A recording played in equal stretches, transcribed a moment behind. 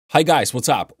Hi guys, what's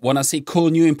up? Wanna see cool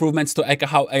new improvements to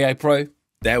Ekahau AI Pro?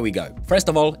 There we go. First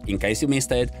of all, in case you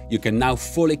missed it, you can now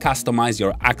fully customize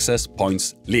your access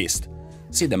points list.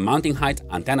 See the mounting height,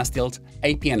 antenna tilt,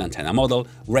 APN antenna model,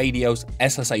 radios,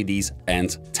 SSIDs,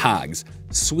 and tags.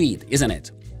 Sweet, isn't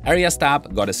it? Areas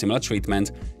tab got a similar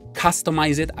treatment.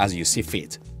 Customize it as you see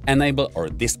fit. Enable or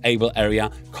disable area,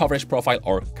 coverage profile,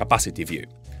 or capacity view.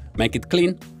 Make it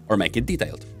clean or make it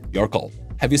detailed. Your call.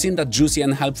 Have you seen that juicy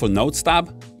and helpful notes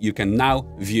tab? You can now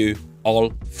view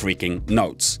all freaking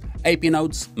notes. AP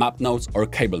notes, map notes, or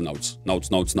cable notes.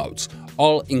 Notes.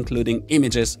 All including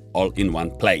images all in one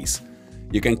place.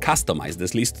 You can customize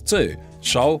this list too.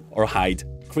 Show or hide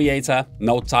creator,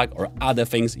 note tag, or other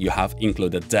things you have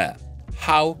included there.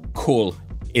 How cool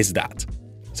is that?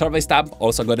 Surveys tab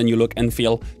also got a new look and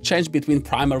feel. Change between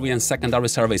primary and secondary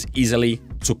surveys easily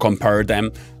to compare them.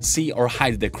 See or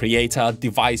hide the creator,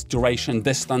 device, duration,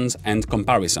 distance, and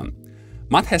comparison.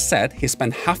 Matt has said he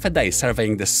spent half a day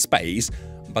surveying the space,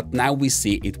 but now we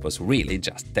see it was really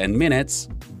just 10 minutes.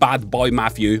 Bad boy,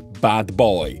 Matthew, bad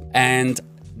boy. And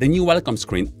the new welcome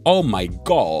screen, oh my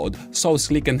god, so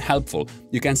sleek and helpful.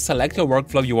 You can select your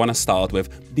workflow you want to start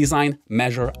with, design,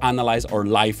 measure, analyze, or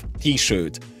live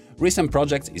T-shoot. Recent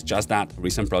projects is just that,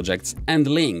 recent projects, and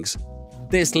links.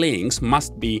 These links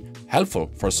must be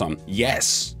helpful for some.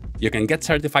 Yes, you can get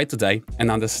certified today and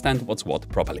understand what's what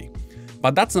properly.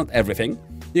 But that's not everything.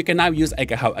 You can now use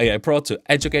Ekahau AI Pro to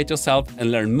educate yourself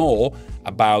and learn more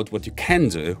about what you can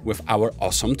do with our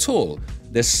awesome tool.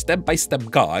 This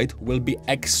step-by-step guide will be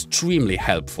extremely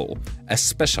helpful,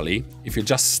 especially if you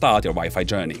just start your Wi-Fi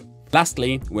journey.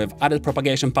 Lastly, we've added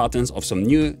propagation patterns of some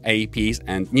new APs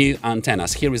and new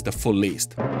antennas. Here is the full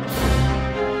list.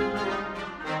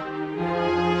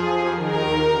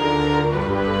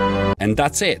 And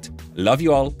that's it. Love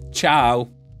you all. Ciao.